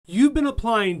You've been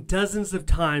applying dozens of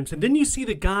times and then you see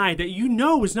the guy that you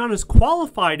know is not as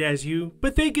qualified as you,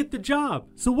 but they get the job.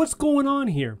 So what's going on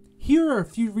here? Here are a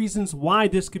few reasons why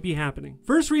this could be happening.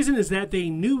 First reason is that they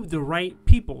knew the right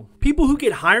people. People who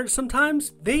get hired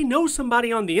sometimes, they know somebody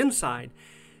on the inside.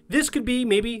 This could be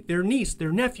maybe their niece,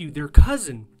 their nephew, their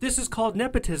cousin. This is called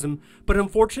nepotism, but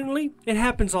unfortunately, it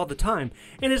happens all the time.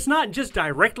 And it's not just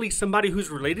directly somebody who's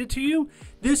related to you.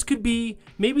 This could be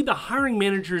maybe the hiring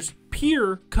manager's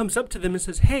peer comes up to them and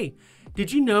says, "Hey,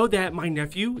 did you know that my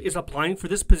nephew is applying for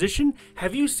this position?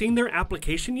 Have you seen their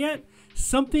application yet?"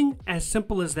 Something as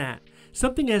simple as that.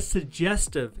 Something as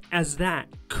suggestive as that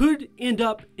could end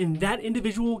up in that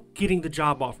individual getting the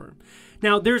job offer.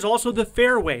 Now, there's also the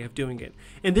fair way of doing it,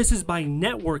 and this is by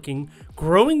networking,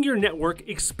 growing your network,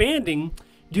 expanding,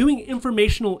 doing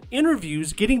informational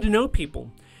interviews, getting to know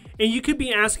people. And you could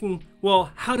be asking,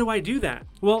 well, how do I do that?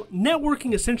 Well,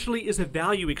 networking essentially is a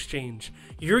value exchange.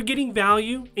 You're getting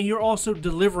value and you're also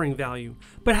delivering value.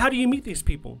 But how do you meet these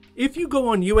people? If you go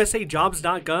on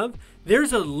usajobs.gov,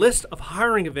 there's a list of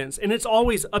hiring events and it's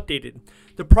always updated.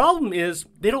 The problem is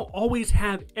they don't always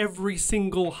have every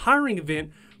single hiring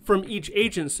event from each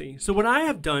agency. So what I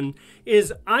have done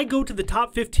is I go to the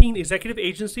top 15 executive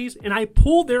agencies and I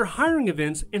pull their hiring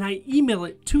events and I email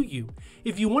it to you.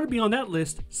 If you want to be on that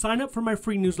list, sign up for my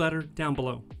free newsletter down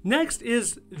below. Next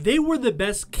is they were the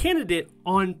best candidate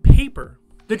on paper.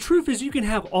 The truth is you can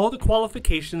have all the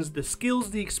qualifications, the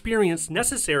skills, the experience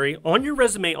necessary on your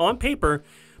resume on paper,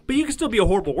 but you can still be a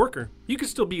horrible worker. You can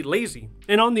still be lazy.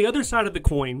 And on the other side of the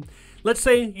coin, let's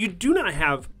say you do not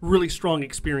have really strong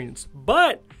experience,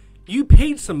 but you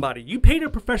paid somebody. You paid a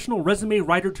professional resume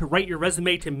writer to write your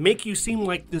resume to make you seem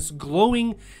like this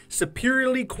glowing,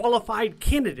 superiorly qualified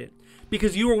candidate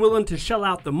because you were willing to shell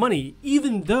out the money,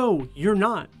 even though you're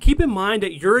not. Keep in mind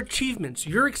that your achievements,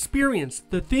 your experience,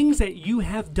 the things that you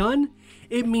have done,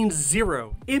 it means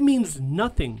zero. It means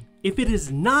nothing if it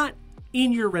is not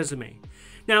in your resume.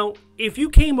 Now, if you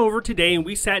came over today and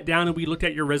we sat down and we looked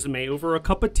at your resume over a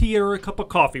cup of tea or a cup of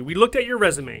coffee, we looked at your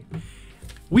resume,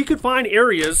 we could find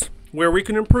areas where we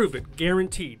can improve it,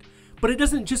 guaranteed. But it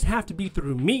doesn't just have to be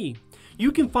through me.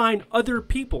 You can find other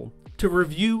people to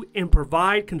review and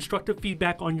provide constructive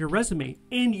feedback on your resume,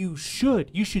 and you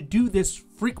should. You should do this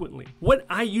frequently. What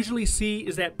I usually see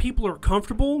is that people are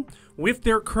comfortable with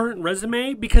their current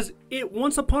resume because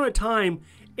once upon a time,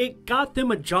 it got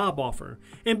them a job offer.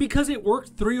 And because it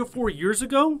worked 3 or 4 years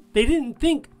ago, they didn't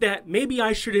think that maybe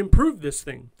I should improve this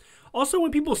thing. Also,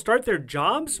 when people start their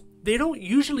jobs, they don't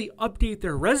usually update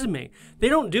their resume. They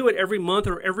don't do it every month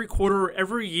or every quarter or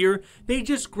every year. They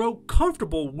just grow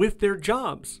comfortable with their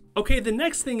jobs. Okay, the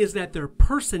next thing is that their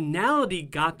personality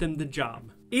got them the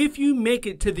job. If you make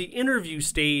it to the interview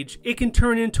stage, it can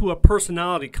turn into a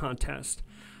personality contest.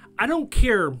 I don't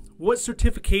care what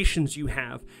certifications you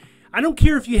have. I don't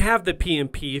care if you have the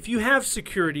PMP, if you have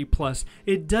Security Plus,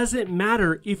 it doesn't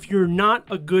matter if you're not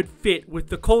a good fit with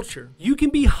the culture. You can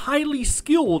be highly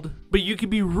skilled, but you can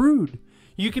be rude.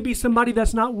 You can be somebody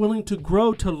that's not willing to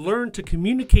grow, to learn, to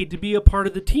communicate, to be a part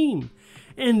of the team.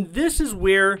 And this is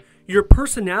where your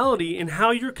personality and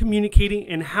how you're communicating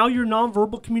and how your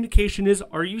nonverbal communication is.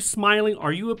 Are you smiling?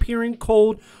 Are you appearing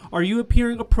cold? Are you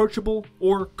appearing approachable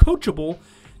or coachable?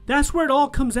 That's where it all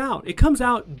comes out. It comes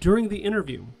out during the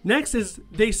interview. Next is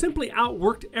they simply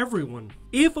outworked everyone.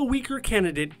 If a weaker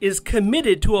candidate is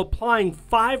committed to applying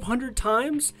 500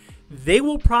 times, they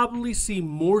will probably see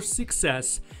more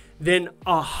success than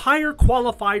a higher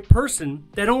qualified person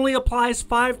that only applies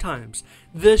 5 times.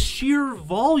 The sheer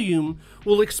volume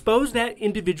will expose that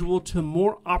individual to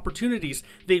more opportunities.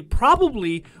 They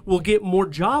probably will get more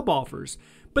job offers.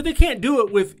 But they can't do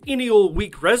it with any old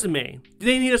weak resume.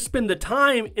 They need to spend the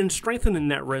time in strengthening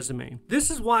that resume. This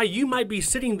is why you might be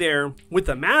sitting there with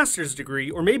a master's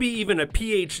degree or maybe even a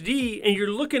PhD and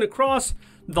you're looking across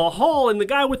the hall and the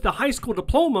guy with the high school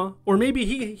diploma, or maybe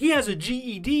he has a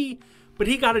GED, but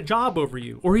he got a job over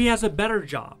you, or he has a better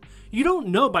job. You don't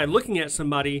know by looking at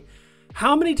somebody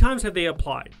how many times have they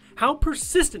applied. How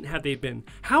persistent have they been?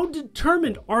 How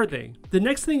determined are they? The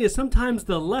next thing is sometimes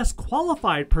the less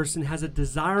qualified person has a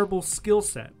desirable skill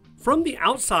set. From the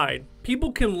outside,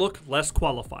 people can look less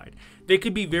qualified. They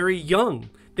could be very young.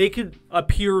 They could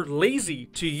appear lazy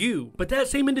to you, but that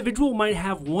same individual might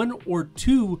have 1 or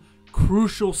 2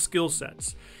 crucial skill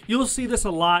sets. You'll see this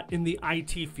a lot in the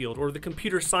IT field or the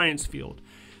computer science field.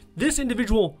 This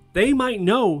individual, they might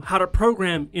know how to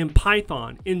program in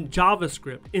Python, in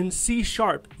JavaScript, in C#.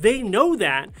 They know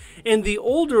that, and the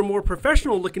older, more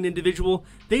professional looking individual,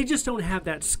 they just don't have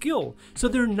that skill, so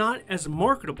they're not as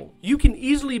marketable. You can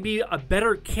easily be a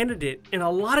better candidate in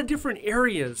a lot of different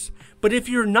areas, but if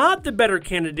you're not the better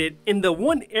candidate in the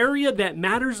one area that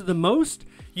matters the most,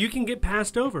 you can get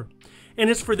passed over. And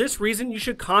it's for this reason you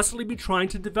should constantly be trying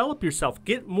to develop yourself,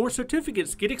 get more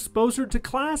certificates, get exposure to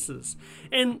classes.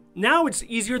 And now it's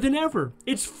easier than ever.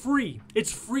 It's free.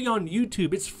 It's free on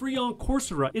YouTube. It's free on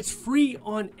Coursera. It's free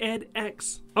on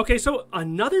edX. Okay, so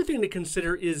another thing to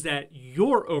consider is that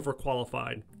you're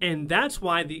overqualified, and that's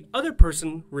why the other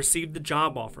person received the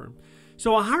job offer.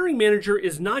 So a hiring manager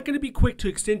is not going to be quick to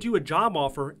extend you a job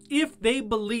offer if they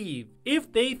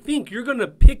think you're going to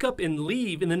pick up and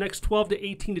leave in the next 12 to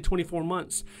 18 to 24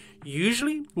 months.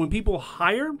 Usually when people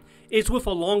hire, it's with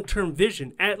a long-term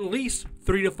vision, at least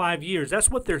 3 to 5 years.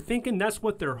 That's what they're thinking. That's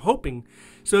what they're hoping.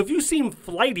 So if you seem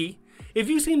flighty, if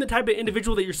you seem the type of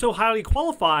individual that you're so highly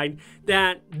qualified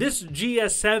that this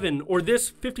GS7 or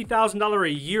this $50,000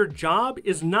 a year job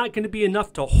is not going to be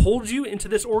enough to hold you into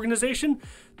this organization,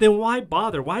 then why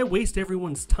bother? Why waste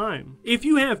everyone's time? If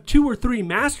you have 2 or 3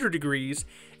 master degrees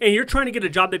and you're trying to get a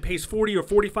job that pays $40,000 or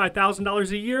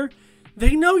 $45,000 a year,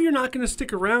 they know you're not going to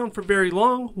stick around for very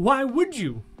long. Why would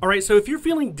you? All right, so if you're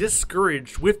feeling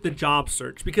discouraged with the job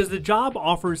search because the job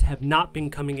offers have not been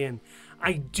coming in,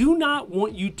 I do not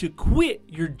want you to quit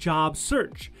your job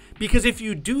search, because if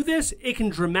you do this, it can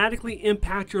dramatically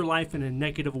impact your life in a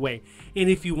negative way. And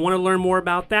if you want to learn more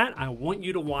about that, I want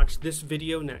you to watch this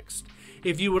video next.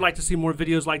 If you would like to see more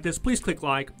videos like this, please click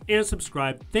like and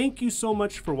subscribe. Thank you so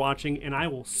much for watching, and I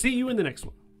will see you in the next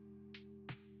one.